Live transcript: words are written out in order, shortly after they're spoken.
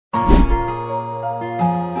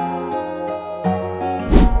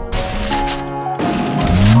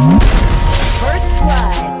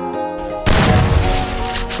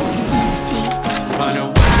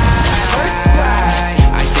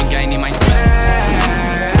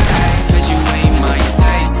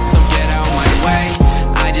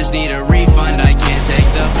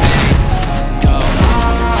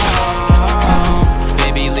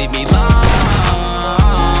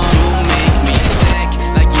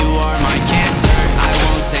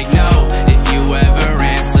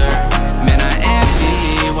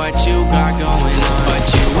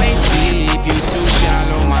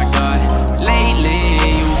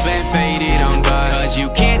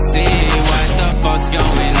fuck's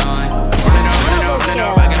going on? Running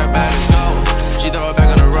her, I got her back to go. She throw it back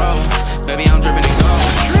on the road. Baby, I'm dripping in gold.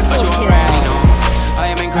 But you already know I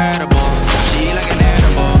am incredible. She eat like an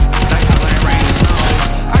edible, like how when it rain and snow.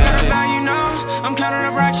 I got her back, you know. I'm counting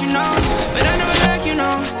up racks, you know. But I never back, you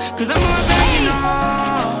know. Cause I'm on my back, you know.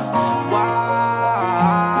 Why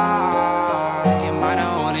am I the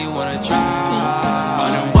only one to try?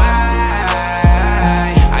 Wonder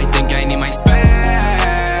why I think I need my space.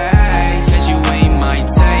 Cause you ain't my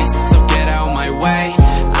taste, so get out my way.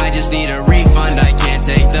 I just need a refund, I can't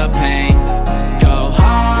take the pain. Go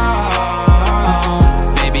home,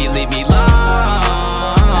 baby, leave me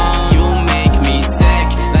alone. You make me sick,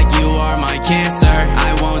 like you are my cancer.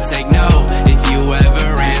 I won't take no if you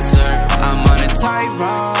ever answer. I'm on a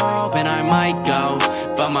tightrope and I might go,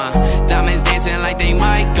 but my diamonds dancing like they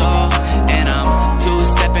might go. And I'm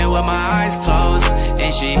two-stepping with my eyes closed,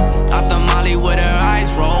 and she off the molly with her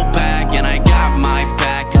eyes rolled back. And I got my